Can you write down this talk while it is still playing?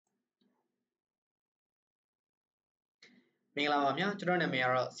မင်္ဂလာပါဗျာကျွန်တော်နာမည်က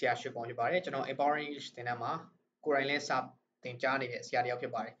တော့ဆရာရွှေပေါင်ဖြစ်ပါတယ်ကျွန်တော် Empowering English သင်တန်းမှာကိုယ်တိုင်လည်းစာသင်ကြားနေတဲ့ဆရာတစ်ယောက်ဖြ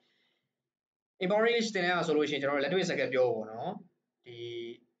စ်ပါတယ် Empowering English သင်တန်းကဆိုလို့ရှိရင်ကျွန်တော်လက်တွေ့စကားပြောပေါ့နော်ဒီ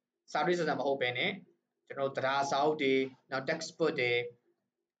စာတွေ့စာစံမဟုတ်ဘဲနဲ့ကျွန်တော်တရားစာအုပ်တွေနောက် textbook တွေ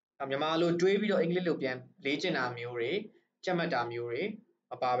မြန်မာလိုတွေးပြီးတော့အင်္ဂလိပ်လိုပြန်လေ့ကျင့်တာမျိုးတွေကြက်မှတ်တာမျိုးတွေ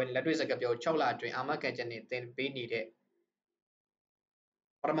မပါဘဲလက်တွေ့စကားပြော6လအတွင်းအာမခံချက်နဲ့သင်ပေးနေတဲ့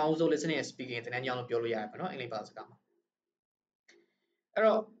ပထမဦးဆုံး listening and speaking သင်တန်းကြောင်းလို့ပြောလို့ရတယ်ပေါ့နော်အင်္ဂလိပ်ဘာသာစကားမှာအဲ့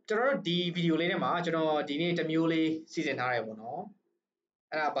တော့ကျွန်တော်တို့ဒီဗီဒီယိုလေးထဲမှာကျွန်တော်ဒီနေ့တစ်မျိုးလေးစီစဉ်ထားတယ်ပေါ့နော်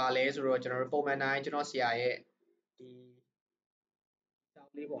အဲ့ဒါဘာလဲဆိုတော့ကျွန်တော်တို့ပုံမှန်တိုင်းကျွန်တော်ဆရာရဲ့ဒီစာအု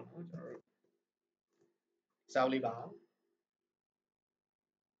ပ်လေးပေါ့နော်ကျွန်တော်တို့စာအုပ်လေးပါ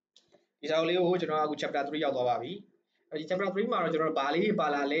ဒီစာအုပ်လေးကိုကျွန်တော်အခု chapter 3ရောက်သွားပါပြီအဲ့ဒီ chapter 3မှာတော့ကျွန်တော်ဘာလေးပါ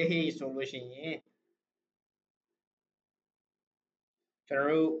လာလဲဟေးဆိုလို့ရှိရင်ကျွန်တော်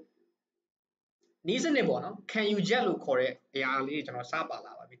တို့နီးစနစ်ပေါ့နော်ခံယူချက်လို့ခေါ်တဲ့အရာလေးကျွန်တော်စပါ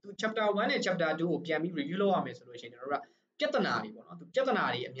လာပါပြီသူ chapter 1နဲ့ chapter 2ကိုပြန်ပြီး review လုပ်ရမယ်ဆိုလို့ရှိရင်ကျွန်တော်တို့ကပြဿနာတွေပေါ့နော်သူပြဿနာ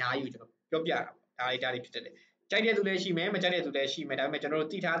တွေအများကြီးကိုကျွန်တော်ပြောပြတာပေါ့ဒါတွေဖြစ်တယ်ကြိုက်တဲ့သူလည်းရှိမယ်မကြိုက်တဲ့သူလည်းရှိမယ်ဒါပေမဲ့ကျွန်တော်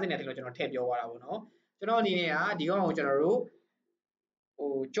တို့တည်ထားတဲ့နေတယ်လို့ကျွန်တော်ထည့်ပြောသွားတာပေါ့နော်ကျွန်တော်အနေနဲ့ကဒီကောင်ကိုကျွန်တော်တို့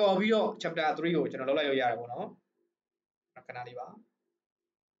ကြော်ပြီးတော့ chapter 3ကိုကျွန်တော်လုပ်လိုက်ရရတယ်ပေါ့နော်ခဏလေးပါ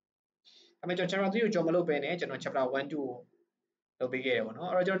အဲ့မဲ့ကျွန်တော် chapter 3ကိုကြော်မလုပ်ဘဲနဲ့ကျွန်တော် chapter 1 2ကိုလုပ်ပေးခဲ့တယ်ပေါ့နော်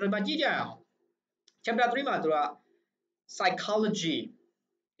အဲ့တော့ကျွန်တော်ဒီမှာကြည့်ကြရအောင်chapter 3မှာသူက psychology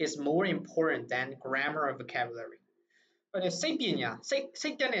is more important than grammar and vocabulary အဲ့ဒါစိတ်ပညာစိ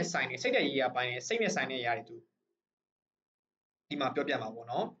တ်တက်နဲ့ဆိုင်နေစိတ်တက်ရေးရပိုင်းနေစိတ်နဲ့ဆိုင်တဲ့အရာတွေသူဒီမှာပြောပြမှာပေါ့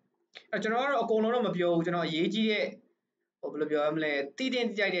နော်အဲ့ကျွန်တော်ကတော့အကုန်လုံးတော့မပြောဘူးကျွန်တော်အရေးကြီးတဲ့ဘယ်လိုပြောရမလဲတည်တင်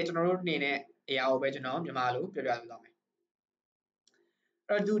ကြိုက်တဲ့ကျွန်တော်တို့အနေနဲ့အရာကိုပဲကျွန်တော်မြန်မာလိုပြောပြသွားမယ်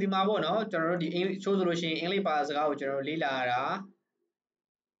အဲ့တော့ဒီမှာပေါ့နော်ကျွန်တော်တို့ဒီအင်္ဂလိပ်ဆိုလို့ရှိရင်အင်္ဂလိပ်ဘာသာစကားကိုကျွန်တော်တို့လေ့လာရတာ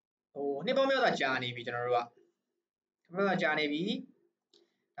နှစ်ပေါင်းများစွာကြာနေပြီကျွန်တော်တို့ကနှစ်ပေါင်းများစွာကြာနေပြီ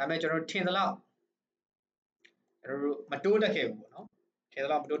ဒါပေမဲ့ကျွန်တော်တို့ထင်သလောက်ကျွန်တော်တို့မတိုးတက်ခဲ့ဘူးပေါ့နော်ထင်သ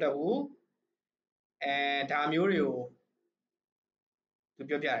လောက်မတိုးတက်ဘူးဒါမျိုးတွေကိုသူ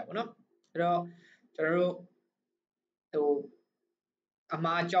ပြောပြတယ်ပေါ့နော်အဲ့တော့ကျွန်တော်တို့အ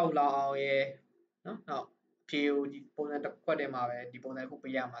မှားကြောက်လောက်အောင်ရယ်နော်နောက်အဖြေကိုဒီပုံစံတစ်ခွက်တည်းမှာပဲဒီပုံစံခု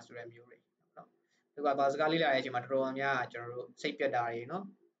ပေးရမှာဆိုတဲ့မျိုးတွေနော်သူကဘာစကားလေ့လာတဲ့အချိန်မှာတော်တော်များများကျွန်တော်တို့စိတ်ပြတ်တာတွေနော်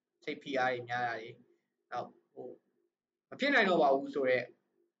စိတ်ဖိအားတွေများတာတွေနောက်မဖြစ်နိုင်တော့ပါဘူးဆိုတော့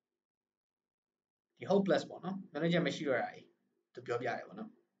ဒီ hopeless ပေါ့နော်မျှော်လင့်ချက်မရှိတော့တာကြီးသူပြောပြတယ်ပေါ့နော်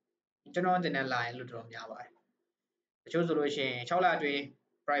ကျွန်တော်တင်တဲ့ line လို့တော်တော်များပါတယ်တချို့ဆိုလို့ရှိရင်6လအတွင်း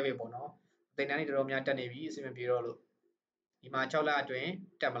private ပေါ့နော်သင်တန်းတွေတော်တော်များတက်နေပြီအဆင်မပြေတော့လို့ဒီမှာ6လအတွင်း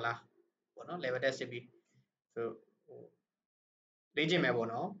တက်မလားပေါ့နော် level တက်စစ်ပြီးဆိုလေ့ကျင့်မယ်ပေါ့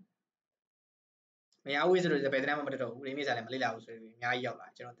နော်မရဘူးဆိုတော့ဘယ်သင်တန်းမှမတက်တော့ဘူးဒီနေ့စာလည်းမလေ့လာဘူးဆိုရင်အများကြီးရောက်လာ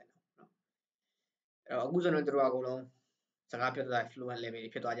ကျွန်တော်တင်တော့နော်အဲ့တော့အခုဆိုတော့တို့ကအကုန်လုံးစကားပြောတတ် fluent level တွေ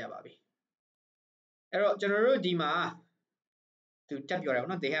ဖြစ်သွားကြပါပြီအဲ့တော့ကျွန်တော်တို့ဒီမှာသူတက်ပြောတယ်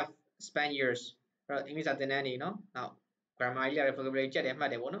ပေါ့နော် they have spent years အဲ့တော့အင်္ဂလိပ်စာသင်တန်းနေနော်နောက် grammar ကြီးရတယ် vocabulary ကြက်တယ်မှ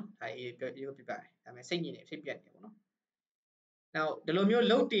တ်တယ်ပေါ့နော်ဒါရေးပြပြပါတယ်ဒါပေမဲ့စိတ်ညစ်နေဖြစ်ပြတ်နေပေါ့နော်နောက်ဒီလိုမျိုး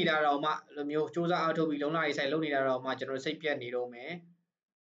လုပ်တည်တာတော့မှဒီလိုမျိုးစူးစမ်းအားထုတ်ပြီးလုံလာရေးဆိုင်လုပ်နေတာတော့မှကျွန်တော်စိတ်ပြတ်နေတော့မယ်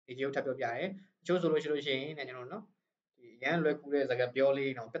ဒီကျုပ်ထပ်ပြောပြတယ်အချို့ဆိုလို့ရှိရင်ကျွန်တော်နော်ဒီရန်လွယ်ကူတဲ့စကားပြော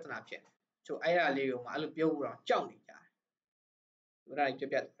လေးတော့ပြဿနာဖြစ်တယ်ချို့အဲ့ဒါလေးကိုမှအဲ့လိုပြောဖို့တော့ကြောက်နေကြတယ်အဲ့ဒါကြီး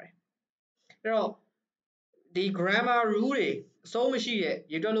ပြတ်သွားတယ်အဲ့တော့ဒီ grammar rule တွေအဆုံးမရှိတဲ့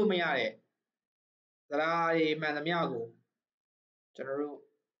ရေတွက်လို့မရတဲ့စကားတွေမှန်သမျှကိုကျွန်တော်တို့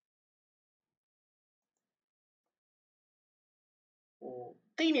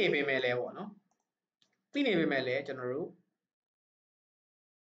သိနေပေမဲ့လည်းပေါ့နော်သိနေပေမဲ့လည်းကျွန်တော်တို့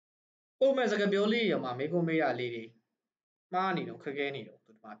ပုံမှန်စကားပြောလေးရောမှာမေးခွန်းမေးတာလေးတွေမှားနေတော့ခက်ခဲနေတော့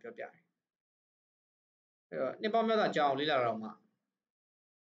သူဒီမှာပြောပြတယ်အဲ့တော့နှစ်ပေါင်းများစွာကြာအောင်လေ့လာတော့မှ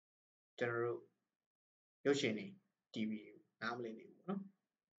ကျွန်တော်တို့ရုပ်ရှင်တွေ TV နားမလည်နေဘူးပေါ့နော်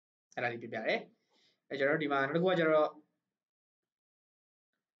အဲ့ဒါလေးပြပြတယ်အဲ့ကျွန်တော်တို့ဒီမှာနောက်တစ်ခုကကျတော့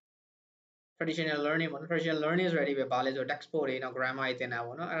traditional learning ပေါ့နော် traditional learning ဆိုတဲ့ပဲဘာလဲဆိုတော့ textbook တွေနောက် grammar တွေသင်တာ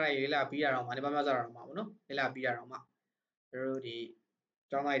ပေါ့နော်အဲ့ဒါတွေလေ့လာပြီးတာတော့မှဒီမှာများစွာတော့မှပေါ့နော်လေ့လာပြီးတာတော့မှကျွန်တော်တို့ဒီ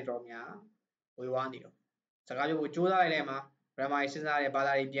ကျောင်းသားတွေတော်များဝေဝါးနေတော့စကားပြောဖို့ကြိုးစားလိုက်တဲ့မှာ grammar တွေစဉ်းစားတယ်ဘာ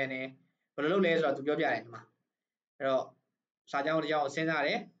သာတွေပြန်တယ်ဘယ်လိုလုပ်လဲဆိုတော့သူပြောပြတယ်ဒီမှာအဲ့တော့စာကြောင်းတစ်ကြောင်းကိုစဉ်းစားတ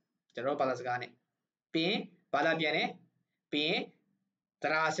ယ်ကျွန်တော်ဘာသာစကားနဲ့ပြီးရင်ဘာသာပြန်တယ်ပြီးရင်တ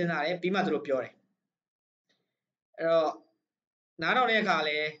ရားစဉ်းစားတယ်ပြီးမှသူတို့ပြောတယ်အဲ့တော့နားထောင်တဲ့အခါ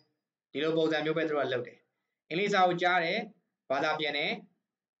လဲဒီလိုပုံစံမျိုးပဲသူတို့ကလုပ်တယ်အင်္ဂလိပ်စာကိုကြားတယ်ဘာသာပြန်တယ်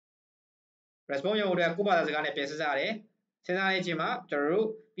response ရုံအတွက်ကိုယ့်ဘာသာစကားနဲ့ပြန်စဉ်းစားတယ်စဉ်းစားတဲ့အချိန်မှာကျွန်တော်တို့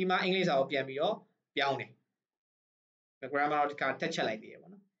ပြီးမှအင်္ဂလိပ်စာကိုပြန်ပြီးတော့ပြောင်းတယ် grammar တစ်ခါထက်ချက်လိုက်သေးတယ်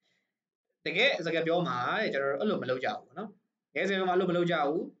ပေါ့နော်တကယ်စကားပြောမှာကျွန်တော်တို့အဲ့လိုမလုပ်ကြဘူးပေါ့နော် ရဲစင်မှာလို့မလုပ်ကြ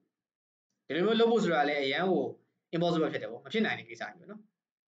ဘူးဒီလိုမျိုးလုပ်ဖို့ဆိုတာလည်းအရန်ကို impossible ဖြစ်တယ်ပေါ့မဖြစ်နိုင်တဲ့ကိစ္စမျိုးနော်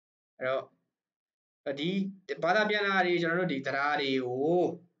အဲ့တော့ဒီဘာသာပြန်တာတွေကျွန်တော်တို့ဒီတရားတွေကို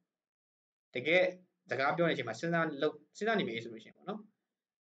တကယ်စကားပြောနေချိန်မှာစဉ်းစားနေပြီဆိုလို့ရှိရင်ပေါ့နော်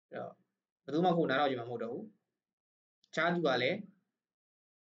အဲ့တော့ဘယ်သူမှကိုနားတော့ကြမှာမဟုတ်တော့ဘူးချားသူကလည်း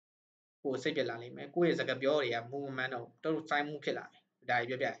ကိုစိတ်ပြက်လာလိမ့်မယ်ကိုယ့်ရဲ့စကားပြောတွေကမူမမှန်တော့တော်တော်ဆိုင်မှုဖြစ်လာမယ်ဒါ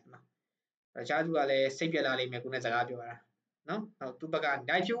ကြီးပြပြတယ်နော်ချားသူကလည်းစိတ်ပြက်လာလိမ့်မယ်ကိုနဲ့စကားပြောတာနော်ဟုတ်သူဘက်ကဒါ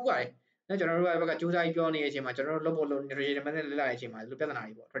ဖြစ်ဦးပါတယ်နော်ကျွန်တော်တို့ဘက်ကစူးစမ်းပြောနေတဲ့အချိန်မှာကျွန်တော်တို့လုပ်ဖို့လုပ် traditional method လေ့လာတဲ့အချိန်မှာဒီလိုပြဿနာ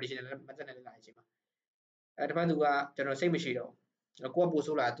တွေပေါ့ traditional method နဲ့လေ့လာတဲ့အချိန်မှာတပတ်သူကကျွန်တော်စိတ်မရှိတော့ကိုကပို့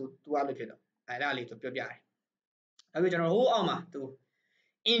ဆိုးလာ तू အဲ့လိုဖြစ်တော့အဲ့ဒါလေးသူပြောပြတယ်အဲ့ပြီးကျွန်တော်ဟိုးအောက်မှာ तू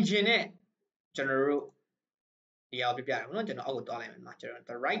engine နဲ့ကျွန်တော်တို့ဒီအောင်ပြပြတယ်ပေါ့နော်ကျွန်တော်အောက်ကိုတွားလိုက်မယ်မှာကျွန်တော်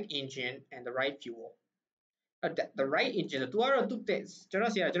the right engine and the right fuel the right engine ဆို तू ကတော့သူ့တဲ့ကျွန်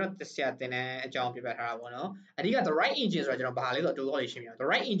တော်ဆရာတင်တဲ့အကြောင်းပြပြထားတာပေါ့နော်အဓိက the right engine ဆိုတာကျွန်တော်ဘာလဲဆိုတော့တူတော့လေးရှင်းပြအောင် the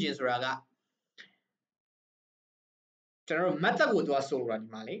right engine ဆိုတာကကျွန်တော်တို့ method ကိုသူကဆိုလိုတာဒီ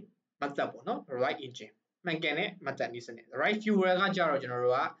မှာလေ method ပေါ့နော် right engine မှန်ကန်တဲ့ method နည်းစနစ် right fuel ကကြတော့ကျွန်တော်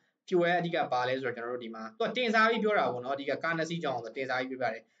တို့က fuel အဓိကပါလဲဆိုတော့ကျွန်တော်တို့ဒီမှာသူကတင်စားပြီးပြောတာပေါ့နော်အဓိကကားနှစ်စီးကြောင်းဆိုတင်စားပြီးပြောပြ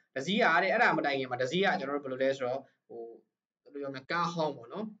တယ်ဒစီးကတဲ့အဲ့ဒါမတိုင်ခင်မှာဒစီးကကျွန်တော်တို့ဘယ်လိုလဲဆိုတော့ဟိုဘယ်လိုပြောမလဲကားဟောင်းပေါ့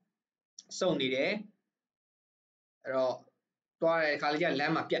နော်စုံနေတယ်အဲ့တော့တွားတဲ့ခါလေးကလ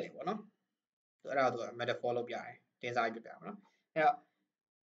မ်းမှာပြတ်တယ်ပေါ့နော်အဲ့ဒါတော့ metaphor လုပ်ပြတယ်တင်စားပြီးပြပြပေါ့နော်အဲ့တော့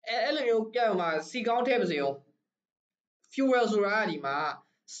အဲ့လိုမျိုးပြရမှာစီကောင်းထည့်ပါစေအောင် fuel ဆိုတာကဒီမှာ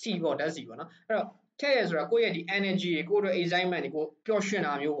စီပေါ့ဓာတ်စီပေါ့နော်အဲ့တော့ထည့်ရဆိုတာကိုယ့်ရဲ့ဒီ energy တွေကိုယ့်အတွက် excitement တွေကိုပျော်ရွှင်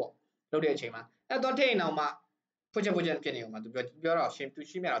တာမျိုးပေါ့လုပ်တဲ့အချိန်မှာအဲ့တော့ထည့်ရင်တော့မှဖွချက်ဖြစ်နေအောင်မှာသူပြောတော့ရှင်းပြ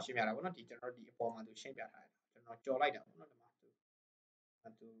တာပေါ့နော်ဒီကျွန်တော်တို့ဒီအပေါ်မှာသူရှင်းပြထားတယ်ကျွန်တော်ကြော်လိုက်တာပေါ့နော်ဒီမှာ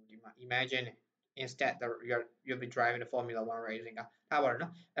ဒီမှာ imagine instead you'll be driving the Formula 1 racing ကထားပါတော့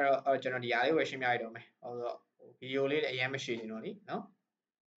နော်အဲ့တော့ကျွန်တော်ဒီအားလေးပဲရှင်းပြရတော့မယ်ဟိုဆိုဗီဒီယိုလေးလည်းအရင်မရှိနေတော့လीနော်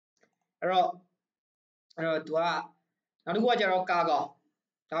အဲ့တော့သူကနောက်တစ်ခုကကျတော့ကားကောင်း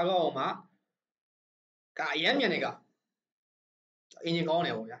မှာကအရမ်းမြန်တဲ့ကအင်ဂျင်ကောင်းတ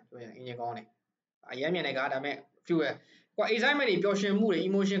ယ်ပေါ့ဗျာပြောရင်အင်ဂျင်ကောင်းတယ်အရမ်းမြန်တဲ့ကဒါပေမဲ့ fuel ကွာ excitement တွေပျော်ရွှင်မှုတွေ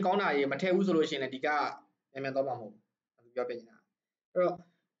emotion ကောင်းတာတွေမထည့်ဘူးဆိုလို့ရှိရင်လည်းဒီကမြန်တော့မှာမဟုတ်ဘူးပြောပြနေတာအဲ့တော့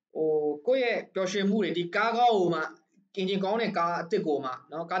ကိုယ့်ရဲ့ပျော်ရွှင်မှုတွေဒီကားကောင်းဟိုမှာအင်ဂျင်ကောင်းတဲ့ကားအစ်စ်ကိုမှ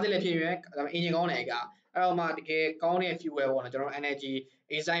နော်ကားတစ်လည်းဖြစ်ရင်အင်ဂျင်ကောင်းတယ်ကအဲ့တော့မှတကယ်ကောင်းတဲ့ fuel ပေါ့နော်ကျွန်တော်တို့ energy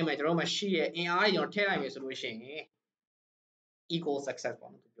excitement ကျွန်တော်တို့မှာရှိတဲ့အင်အားတွေကျွန်တော်ထည့်လိုက်မယ်ဆိုလို့ရှိရင် equal success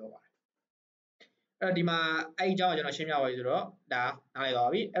ပေါ့နော်သူပြောပါတယ်အဲ့တော့ဒီမှာအဲ့ဒီအကြောင်းကိုကျွန်တော်ရှင်းပြပါပြီဆိုတော့ဒါနားလည်ပါ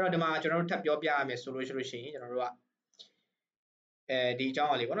ပြီအဲ့တော့ဒီမှာကျွန်တော်တို့ထပ်ပြောပြရမယ်ဆိုလို့ရှိရင်ကျွန်တော်တို့ကဒီအကြော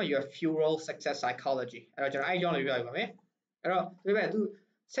င်းအလေးပေါ့နော် your fuel success psychology အဲ့တော့ကျွန်တော်အဲ့ဒီအကြောင်းလေးပြောပြပါမယ်အဲ့တော့ဒီဘက်သူ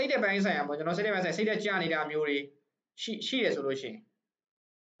စိတ်တဲ့ပိုင်းဆိုင်ရာပေါ့ကျွန်တော်စိတ်တဲ့ပိုင်းဆိုင်စိတ်တဲ့ကြာနေတာမျိုးတွေရှိတယ်ဆိုလို့ရှိရင်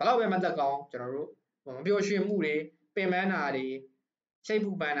ဘယ်တော့ပဲမသက်ကောင်းကျွန်တော်တို့မပျော်ရွှင်မှုတွေပင်ပန်းတာတွေစိတ်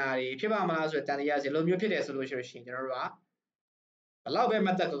ပူပန်တာတွေဖြစ်ပါမလားဆိုတဲ့တန်တရားစီလိုမျိုးဖြစ်တယ်ဆိုလို့ရှိရင်ကျွန်တော်တို့ကဘယ်တော့ပဲမ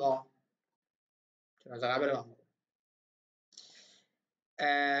သက်ကောင်းကျွန်တော်စကားပြောတော့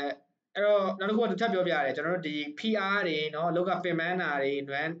အဲ့တော့နောက်တစ်ခုကသူထပ်ပြောပြရတယ်ကျွန်တော်တို့ဒီ PR တွေเนาะအလောက်ကပင်ပန်းတာတွေ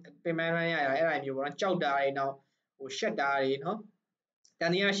ပင်ပန်းရတာအဲ့ဒါမျိုးပေါ့နော်ကြောက်တာတွေနောက်ဟိုရှက်တာတွေเนาะတ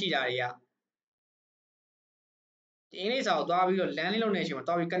န်တရားရှိတာတွေကဒီအင်္ဂလိပ်စာကိုသွားပြီးတော့လမ်းလေးလုံးနေတဲ့အချိန်မှာ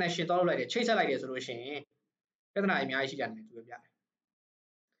သွားပြီး connection သွားလုပ်လိုက်တယ်ချိတ်ဆက်လိုက်တယ်ဆိုလို့ရှိရင်ပြဿနာတွေအများကြီးရှိကြတယ်သူပြောပြတယ်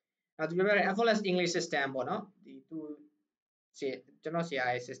အဲ့သူပြောပြတဲ့ effortless English system ပေါ့နော်ဒီသူကျွန်တော်ဆရာ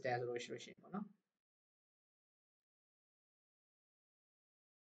ရဲ့ system ဆိုလို့ရှိရင်ပေါ့နော်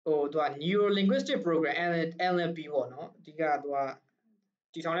သူက neuro linguistic program NLP ပေါ့နော်အဓိကသူက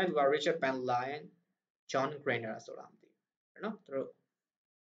တည်ထောင်တဲ့သူက Richard Bandler and John Grinder ဆိုတာမသိဘူးเนาะသူတို့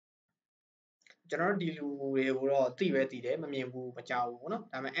ကျွန်တော်တို့ဒီလူတွေကိုတော့သိပဲသိတယ်မမြင်ဘူးမကြောက်ဘူးပေါ့နော်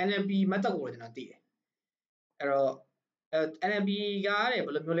ဒါပေမဲ့ NLP method ကိုကျွန်တော်သိတယ်အဲ့တော့ NLP ကတဲ့ဘ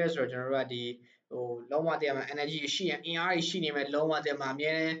ယ်လိုမျိုးလဲဆိုတော့ကျွန်တော်တို့ကဒီဟိုလုံးဝတည်းမှာ energy ရှိရင်အင်အားရှိနေမယ်လုံးဝတည်းမှာအ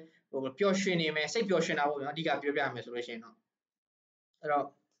မြဲဟိုပျော်ရွှင်နေမယ်စိတ်ပျော်ရွှင်တာပေါ့ဗျာအဓိကပြောပြမယ်ဆိုလို့ရှိရင်တော့အဲ့တော့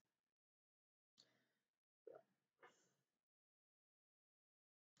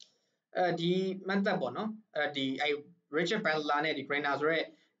ဒီ method ပေါ့နော်ဒီRichard Bandler နဲ့ဒီ Grinder ဆိုရဲ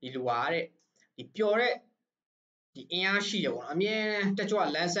ဒီလူဟာတဲ့ဒီပျော်တဲ့ဒီအင်အားရှိတယ်ပေါ့နော်အမြဲတက်ကြွ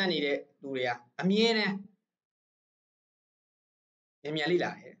လန်းဆန်းနေတဲ့လူတွေကအမြဲတမ်းမြန်လေး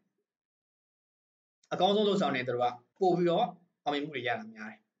လာတယ်အကောင်းဆုံးလုပ်ဆောင်နေသူတို့ကပို့ပြီးတော့အောင်မြင်မှုတွေရတာများ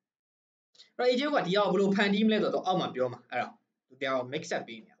တယ်အဲ့တော့ AJ ကဒီအောင်ဘယ်လိုဖန်တီးမလဲဆိုတော့အောက်မှာပြောမှာအဲ့တော့သူတရားကို mix up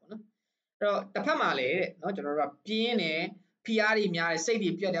ပေးနေတာပေါ့နော်အဲ့တော့တစ်ဖက်မှာလည်းတဲ့နော်ကျွန်တော်တို့ကပြင်းနေဖိအားတွေများတယ်စိတ်တွေ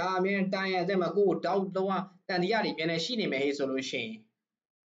ပြတ်တယ်အမြဲတိုင်ရတဲ့မှာကိုယ်ကိုတောက်လုံးဝတန်တရားတွေပြန်နေရှိနေမယ်ဟေးဆိုလို့ရှိရင်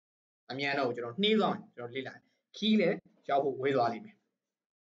အမြန်တော့ကျွန်တော်နှီးသွားမယ်ကျွန်တော်လေ့လာခီးလည်းရောက်ဖို့ဝေးသွားလိမ့်မယ်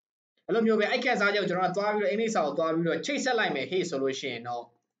ဘယ်လိုမျိုးပဲအဲ့ခန်းစားချက်ကိုကျွန်တော်ကသွားပြီးတော့အင်္ဂလိပ်စာကိုသွားပြီးတော့ချိတ်ဆက်လိုက်မယ်ဟေ့ဆိုလို့ရှိရင်တော့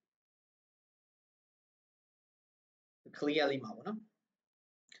clearly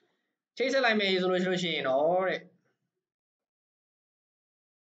မှာပေါ့နော်ချိတ်ဆက်လိုက်မယ်ဆိုလို့ရှိရင်တော့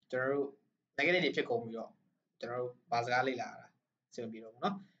တဲ့ကျွန်တော်တို့ negative တွေဖြစ်ကုန်ပြီးတော့ကျွန်တော်တို့ဘာစကားလေ့လာတာအဆင်မပြေတော့ဘူးเน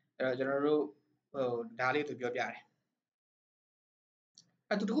าะအဲ့တော့ကျွန်တော်တို့ဒါလေးသူပြောပြတယ်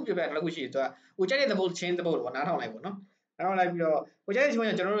အဲ့တူတခုပြောပြတယ်နောက်တစ်ခုရှိတယ်သူကဟိုကြိုက်တဲ့သဘောချင်းသဘောပေါ့နားထောင်လိုက်ပေါ့เนาะနားထောင်လိုက်ပြီးတော့ကိုကြိုက်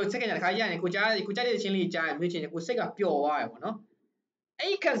တဲ့ချင်းကကျွန်တော်တို့စက္ကန့်တစ်ခါရရင်ကိုကြိုက်တဲ့ချင်းလေးကြားရင်မြင်ချင်ကိုစိတ်ကပျော်သွားတယ်ပေါ့เนา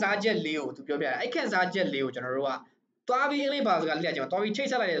ะအဲ့ခန်းစားချက်လေးကိုသူပြောပြတယ်အဲ့ခန်းစားချက်လေးကိုကျွန်တော်တို့ကသွားပြီးအင်္ဂလိပ်ဘာစကားလေ့လာကြမှာသွားပြီးချိတ်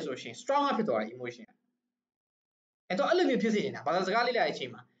ဆက်လိုက်ရဆိုရှင် strong ဖြစ်သွားတယ် emotion အဲ့တော့အဲ့လိုမျိုးဖြစ်စေနေတာဘာသာစကားလေ့လာတဲ့အချိ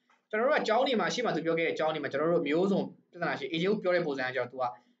န်မှာကျွန်တော်တို့ကကျောင်းနေမှာရှေ့မှာသူပြောခဲ့တဲ့ကျောင်းနေမှာကျွန်တော်တို့မျိုးစုံပြဿနာရှိအေဂျင့်ကိုပြောတဲ့ပုံစံကကြောင့်သူက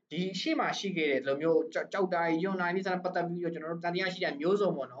ဒီရှေ့မှာရှိခဲ့တဲ့ဒီလိုမျိုးကြောက်တာယွန်းနိုင်နေစားပတ်သက်ပြီးတော့ကျွန်တော်တို့တန်တရားရှိတဲ့မျိုး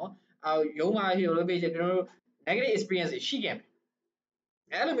စုံပေါ့နော်ရုံးမှာရှိလို့ပဲကျွန်တော်တို့ negative experience ရှိခဲ့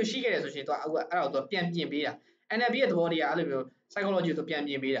မယ်အဲ့လိုမျိုးရှိခဲ့တယ်ဆိုရှင်သူကအဲ့ဒါကိုသူပြန်ပြင်ပေးတာ NLP ရဲ့သဘောတရားအဲ့လိုမျိုး psychology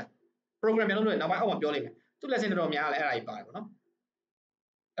ကိုသူပြန်ပြင်ပေးတာ program ပြန်လုပ်လို့နောက်ပိုင်းအောက်မှာပြောလိမ့်မယ်သူ lesson တော်တော်များလဲအဲ့ဒါကြီးပါတယ်ပေါ့နော်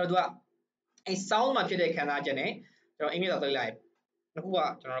အဲ့တော့သူကအဲ့ sound မှာဖြစ်တဲ့ခံစားချက်နဲ့ကျွန်တော်အင်္ဂလိပ်စာသိလိုက်အခု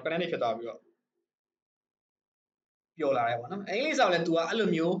ကကျွန်တော် connect ဖြစ်သွားပြီးတော့ပြောလာတယ်ပေါ့နော်အင်္ဂလိပ်စာကိုလည်း तू ကအဲ့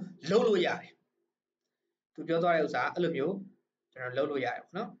လိုမျိုးလုပ်လို့ရတယ် तू ပြောသွားတဲ့ဥစ္စာအဲ့လိုမျိုးကျွန်တော်လုပ်လို့ရတယ်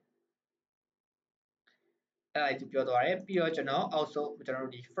ပေါ့နော်အဲ့ဒါ तू ပြောသွားတယ်ပြီးတော့ကျွန်တော်အောက်ဆုံးကျွန်တော်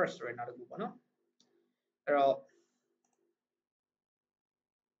တို့ဒီ first ဆိုရနောက်တစ်ခုပေါ့နော်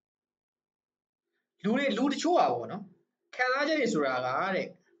အဲ့တော့လူတချို့อ่ะပေါ့နော်ခံစားချက်တွေဆိုတာက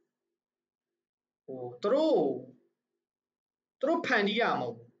တဲ့ဟိုသူတို့ဖန်တီးရမှာ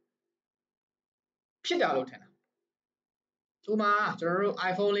မဟုတ်ဘူးဖြစ်တာလို့ထင်တာဥမာကျွန်တော်တို့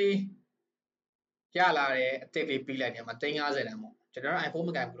iPhone လေးရလာတယ်အသစ်လေးပြီးလိုက်တယ်မှာ350တန်းပေါ့ကျွန်တော်တို့ iPhone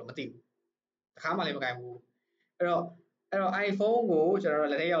မကင်ဘူးလို့မသိဘူးတခါမှလည်းမကင်ဘူးအဲ့တော့ iPhone ကိုကျွန်တော်တို့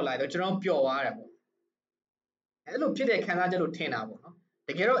လက်ထဲရောက်လာတော့ကျွန်တော်ပျော်သွားတယ်ပေါ့အဲ့လိုဖြစ်တဲ့ခံစားချက်လို့ထင်တာပေါ့နော်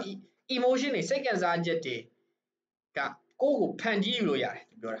တကယ်တော့ emotion တွေစိတ်ခံစားချက်တွေကကိုယ့်ကိုဖန်တီးယူလို့ရ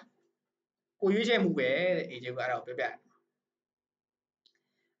တယ်သူပြောတာကိုရွေးချယ်မှုပဲတဲ့အေဂျင့်ကအဲ့ဒါကိုပြောပြ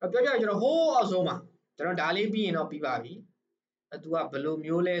တယ်ပြောပြကျွန်တော်ဟိုးအောက်ဆုံးမှာကျွန်တော်ဒါလေးပြီးရင်တော့ပြီးပါပြီသူကဘယ်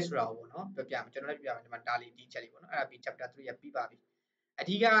လိုမျိုးလဲဆိုတာပေါ့နော်ပြောပြမယ်ကျွန်တော်လည်းပြောပြမယ်ဒီမှာဒါလေးဒီချက်လေးပေါ့နော်အဲ့ဒါပြီး chapter 3ရပြီးပါပြီ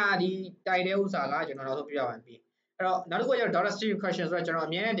အဓိကဒီတိုင်တဲ့ဥစ္စာကကျွန်တော်နောက်ဆုံးပြောပြမယ်ပြီးအဲ့တော့နောက်တစ်ခုကကျွန်တော် data stream question ဆိုတော့ကျွန်တော်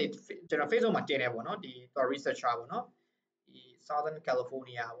အမြဲတမ်းကျွန်တော် Facebook မှာတင်တယ်ပေါ့နော်ဒီ researcher ပေါ့နော်ဒီ Southern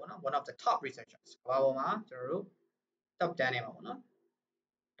California ပေါ့နော် one of the top researchers ဘာပေါ်မှာကျွန်တော်တို့ top 10နေမှာပေါ့နော်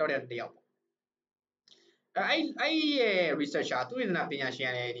top 10တယောက်ပေါ့အဲ့ရဲ့ researcher သူ့ရည်နာ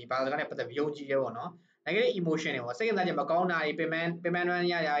ပညာရှင်ရတယ်ဒီဘာသာစကားနဲ့ပတ်သက်ပြီးယုံကြည်ရဲပေါ့နော်negative emotion တွေပေါ့စိတ်ကစားချက်မကောင်းတာတွေပင်ပန်း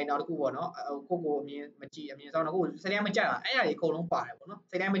ရရတွေနောက်တစ်ခုပေါ့နော်ကိုအမြင်မကြည့်အမြင်ဆောင်တော့ကိုစိတ်တိုင်းမကြတာအဲ့ဒါတွေအကုန်လုံးပါ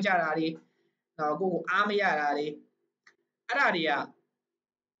တယ်ပေါ့နော်စိတ်တိုင်းမကြတာတွေနောက်ကိုအားမရတာတွေအဲ့ဒါတွေက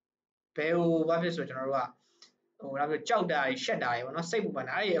ဘယ်ဟိုဘာဖြစ်ဆိုကျွန်တော်တို့ကဟိုနောက်ပြီးကြောက်တာတွေရှက်တာတွေပေါ့နော်စိတ်ပူပန်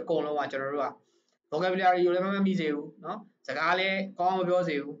တာအဲ့ဒီအကုန်လုံးကကျွန်တော်တို့က vocabulary ကိုလည်းမမိစေဘူးเนาะစကားလည်းကောင်းမပြော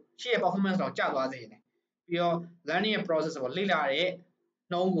စေဘူးရှေ့ရဲ့ performance တော့ကျသွားစေတယ်ပြီးတော့ learning process ပေါ့လေ့လာတဲ့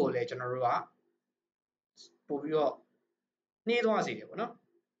နှုံးကိုလည်းကျွန်တော်တို့ကပို့ပြီးတော့နှေးသွားစေ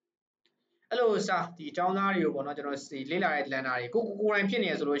တယ်ပေါ့နော်အဲ့လိုစာဒီအကြောင်းသားတွေကိုပေါ့နော်ကျွန်တော်ဒီလေ့လာတဲ့ learner တွေကိုယ်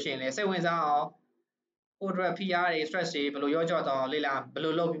တိုင်ဖြစ်နေရဆိုလို့ရှိရင်လည်းစိတ်ဝင်စားအောင်ကိုယ်အတွက်ဖိအားတွေ stress တွေဘယ်လိုရောကြော့သွားအောင်လေ့လာဘယ်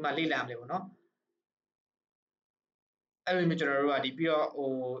လိုလုပ်ပြီးမှလေ့လာမလဲပေါ့နော်အဲ့လိုမျိုးကျွန်တော်တို့ကဒီပြီးတော့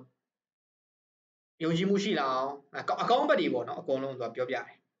ဟိုယုံကြည်မှုရှိလာအောင်အကောင်းဘက်တွေပေါ့နော်အကုန်လုံးသူကပြောပြ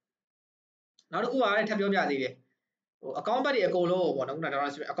တယ်နောက်တစ်ခုကလည်းထပ်ပြောပြသေးတယ်ဟိုအကောင့်ဘက်တွေအကုန်လုံးပေါ့နော်ခုနကတော့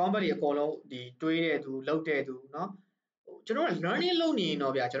အကောင့်ဘက်တွေအကုန်လုံးဒီတွေးတဲ့သူလုပ်တဲ့သူเนาะဟိုကျွန်တော်က learning လုပ်နေ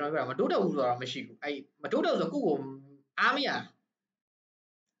ရင်တော့ဗျာကျွန်တော်ပြောတာမတိုးတက်ဘူးဆိုတာမရှိဘူးအဲ့မတိုးတက်ဆိုကိုယ့်ကိုအား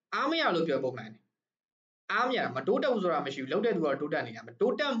မရလို့ပြောပုံမှန်တယ်အားမရမတိုးတက်ဘူးဆိုတာမရှိဘူးလုပ်တဲ့သူကတိုးတက်နေတာမ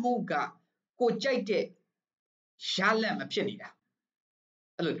တိုးတက်မှုကကိုကြိုက်တဲ့ရလက်မဖြစ်နေတာ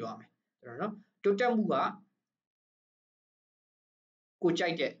အဲ့လိုပြောရမယ်ကျွန်တော်เนาะတိုးတက်မှုက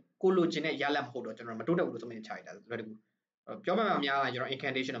ကိုကြိုက်တဲ့ကိုလိုချင်တဲ့ရလက်မဟုတ်တော့ကျွန်တော်မတိုးတက်ဘူးလို့သမင်ချလိုက်တာလွယ်တကူပြောမှများလာရင်ကျွန်တော်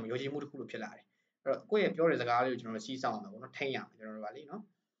incantation တော့မယုံကြည်မှုတစ်ခုလို့ဖြစ်လာတယ်အဲ့တော့ကိုယ့်ရဲ့ပြောတဲ့စကားလေးကိုကျွန်တော်စီးဆောင်အောင်ပေါ့နော်ထိန်းရအောင်ကျွန်တော်တို့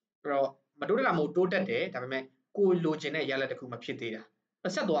ကလေနော်အဲ့တော့မတိုးတက်တာမဟုတ်တိုးတက်တယ်ဒါပေမဲ့ကိုလိုချင်တဲ့ရလက်တစ်ခုမဖြစ်သေးတာ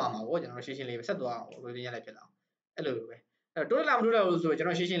ဆက်သွားအောင်ပါဗောကျွန်တော်ရှင်းလေးပဲဆက်သွားအောင်လိုချင်ရလက်ဖြစ်လာအောင်အဲ့လိုပဲအဲ့တော့တိုးတက်လာမတိုးတက်ဘူးဆိုတော့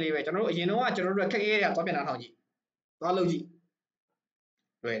ကျွန်တော်ရှင်းလေးပဲကျွန်တော်တို့အရင်တော့ကကျွန်တော်တို့ခက်ခဲတဲ့သွားပြန်လာထောင်ကြည့်သွားလုပ်ကြ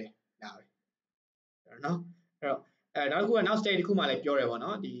ည့်လွယ်တယ်ဒါပဲနော်အဲ့တော့နောက်တစ်ခုကနောက် stage တစ်ခုမှလည်းပြောတယ်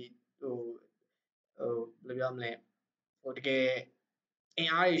ဗောနော်ဒီဟိုဘယ်လိုပြောမလဲဟိုတကယ်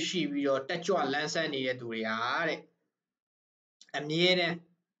အင်အားတွေရှိပြီးတော့တက်ကြွလန်းဆန်းနေတဲ့သူတွေဟာတဲ့အမြဲတ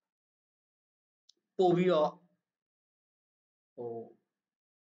မ်းပို့ပြီးတော့ဟို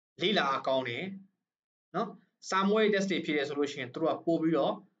လေ့လာကောင်းတယ်နော်စာမွေး test တွေဖြေတယ်ဆိုလို့ရှိရင်သူတို့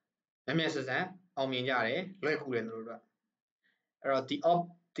ကပို့ပြီးတော့မ မြန်ဆန်ဆန်အောင်မြင်ကြတယ်လွယ်ကူတယ်သူတို့တို့အဲ့တော့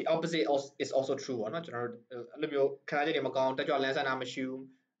the opposite is also true ပေါ့နော်ကျွန်တော်တို့အဲ့လိုမျိုးခဏချက်တွေမကောင်းတက်ကြွလန်းဆန်းတာမရှိဘူး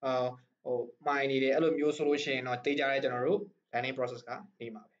ဟိုမိုင်းနေတယ်အဲ့လိုမျိုးဆိုလို့ရှိရင်တော့တေးကြတဲ့ကျွန်တော်တို့ learning process ကနေ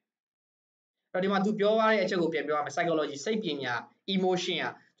မှာပဲအဲ့တော့ဒီမှာသူပြောသွားတဲ့အချက်ကိုပြန်ပြောရမယ် psychology စိတ်ပညာ emotion อ่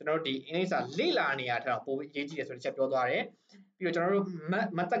ะကျွန်တော်တို့ဒီအင်္ဂလိပ်စာလေ့လာနေရတာပိုအရေးကြီးတယ်ဆိုတဲ့ချက်ပြောသွားတယ်ပြီးတော့ကျွန်တော်တို့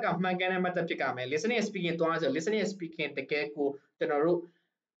method ကမှန်ကန်တဲ့ method ဖြစ်ကြမယ် listening speaking သွားဆို listening speaking တကယ်ကိုကျွန်တော်တို့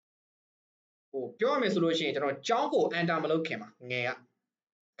ပြောရမယ်ဆိုလို့ရှိရင်ကျွန်တော်ကျောင်းကို enter မလုပ်ခင်မှာငယ်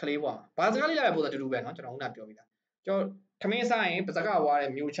ကလေးပေါ့ဘာစကားလေးလာတဲ့ပုံစံတူတူပဲเนาะကျွန်တော်ခုနပြောပြီးသားကျွန်တော်ထမင်းစားရင်ပါစကားဝါတ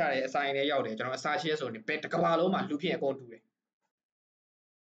ယ်မျိုးချတယ်အဆိုင်လေးရောက်တယ်ကျွန်တော်အစာချဲဆိုရင်ဘယ်တစ်ကဘာလုံးမှာလူဖြစ်အကုန်တူတယ်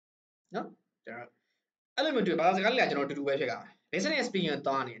เนาะကျွန်တော်အဲ့လိုမျိုးတွေ့ဘာစကားလေးလာကျွန်တော်တူတူပဲဖြစ်ကြမယ် listening speaking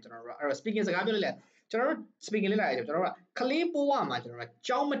သွားနေကျွန်တော်တို့အဲ့တော့ speaking စကားပြောလိုက်ကျွန်တော်တို့ speaking လေးလာတယ်ကျွန်တော်တို့ကလေးပိုးဝမှာကျွန်တော်တို့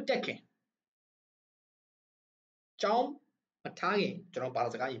ကျောင်းမတက်ခင်ကျောင်းမထားခင်ကျွန်တော်ဘာ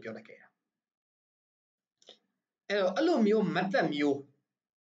စကားရင်ပြောတတ်ခဲ့တာအဲ့လိုမျိုး method မျိုး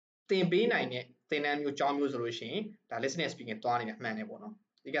သင်ပေးနိုင်တဲ့သင်တန်းမျိုးကျောင်းမျိုးဆိုလို့ရှိရင်ဒါ listening speaking သွားနေတာမှန်တယ်ပေါ့နော်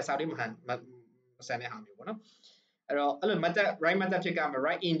ဒီကစာတွေမဆန်တဲ့ဟာမျိုးပေါ့နော်အဲ့တော့အဲ့လို method right method ဖြစ်ကမယ်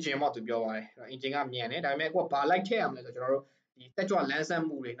right engine ပေါ့သူပြောပါတယ်အဲ့တော့ engine ကမြန်တယ်ဒါပေမဲ့ကိုကဘာလိုက်ထည့်ရမလဲဆိုတော့ကျွန်တော်တို့ဒီတက်ကြွလန်းဆန်း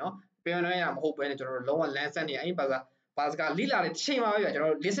မှုတွေနော်ပြန်ရရမဟုတ်ပဲねကျွန်တော်တို့လုံးဝလန်းဆန်းနေအဲ့ဘာစကားလိလာတဲ့ချိန်မှာပဲကျွန်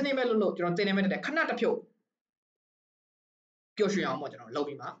တော်တို့ listening ပဲလို့ကျွန်တော်သင်နေမဲ့တဲ့ခဏတစ်ဖြုတ်ပျော်ရွှင်အောင်ပေါ့ကျွန်တော်လုပ်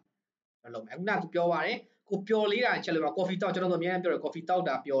ပြီးမှလုပ်မယ်အခုနကပြောပါတယ်ကိုပျော်လေးတာချက်လို့ပါ coffee တောက်ကျွန်တော်တို့အများကြီးပြောတယ် coffee တောက်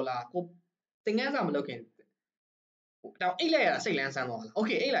တာပျော်လားကိုသင်ခန်းစာမလုပ်ခင်တောင်အိတ်လိုက်ရတာစိတ်လန်းဆန်းသွားလား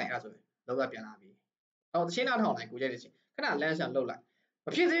okay အိတ်လိုက်ရတာဆိုရင်လောကပြန်လာပြီအော်တချင်းနားထောင်လိုက်ကိုကြိုက်တဲ့ချင်းခဏလန်းဆန်းလှုပ်လိုက်မ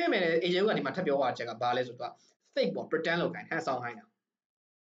ဖြစ်သေးပေမဲ့အေဂျင်ကဒီမှာထပ်ပြောသွားချက်ကဘာလဲဆိုတော့ fake ပေါ့ pretend လုပ်ခိုင်းဟန်ဆောင်ခိုင်းတာ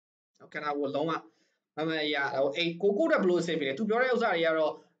ခဏကိုလုံးဝမမရဟိုအိတ်ကိုတက်ဘလို့အဆင်ပြေတယ်သူပြောတဲ့ဥစ္စာတွေက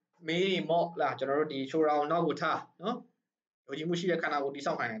တော့မေးမော့လားကျွန်တော်တို့ဒီချိုးရောင်နောက်ကိုထားနော်ယုံကြည်မှုရှိတဲ့ခန္ဓာကိုတိ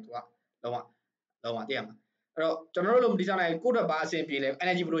ဆောက်ခိုင်းတယ်သူကလုံးဝသိရမှာအဲ့တော့ကျွန်တော်တို့လိုမတိဆောက်နိုင်ကိုတက်ဘာအဆင်ပြေလဲ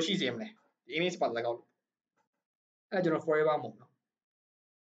energy ဘယ်လိုရှိစေမလဲဒီ image ပါလက်ကောက်အဲ့ကျွန်တော် forever မဟုတ်နော်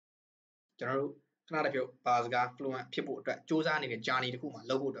ကျွန်တော်တို့ခဏတစ်ပြုတ်ဘာစကား fluent ဖြစ်ဖို့အတွက်စူးစမ်းနေတဲ့ journey တစ်ခုမှာ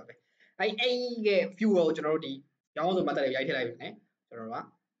လုပ်ဖို့အတွက်ပဲအဲ့ရဲ့ fuel ကိုကျွန်တော်တို့ဒီရောင်းဆိုမှတ်တယ်ရိုက်ထည့်လိုက်ပြီနဲ့ကျွန်တော်တို့က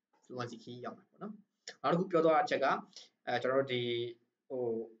fluency key ရောက်မှာပေါ့နော်နောက်တစ်ခုပြောသွားတဲ့အချက်ကကျွန်တော်တို့ဒီ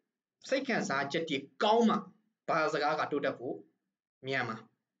စိတ်ခံစားချက်တွေကောင်းမှဘာစကားကတိုးတက်ဖို့မြန်မှာ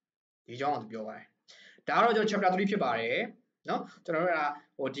ဒီကြောင်းကိုပြောပါတယ်ဒါကတော့ကျွန်တော် chapter 3ဖြစ်ပါတယ်เนาะကျွန်တော်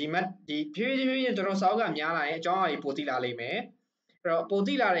တို့ဒီဖြည်းဖြည်းကျွန်တော်စာအုပ်ကများလာရင်အကြောင်းအရာတွေပိုသိလာလိမ့်မယ်အဲ့တော့ပို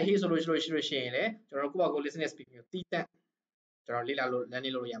သိလာတဲ့ hey ဆိုလို့ရှိရင်လည်းကျွန်တော်တို့ကိုယ့်ဘာကို listening speaking ကိုတီးတက်ကျွန်တော်လေ့လာလို့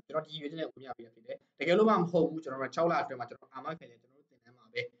learning လုပ်လို့ရမယ်ကျွန်တော်ဒီရွေးချက်နဲ့ဝင်ရပြီးဖြစ်တယ်တကယ်လို့မှမဟုတ်ဘူးကျွန်တော်တို့6လအတွင်းမှာကျွန်တော်အာမခံတယ်ကျွန်တော်တို့သင်တန်းမှာ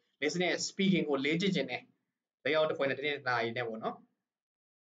ပဲ listening speaking ကိုလေ့ကျင့်ခြင်းနဲ့လက်ရောက်တစ်ပွဲနဲ့တနေ့နာရီနဲ့ပေါ့နော်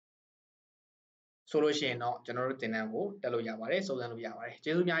ဆိုလို့ရှိရင်တော့ကျွန်တော်တို့သင်တန်းကိုတက်လို့ရပါတယ်စုံစမ်းလို့ရပါတယ်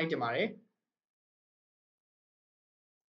ကျေးဇူးအများကြီးတင်ပါတယ်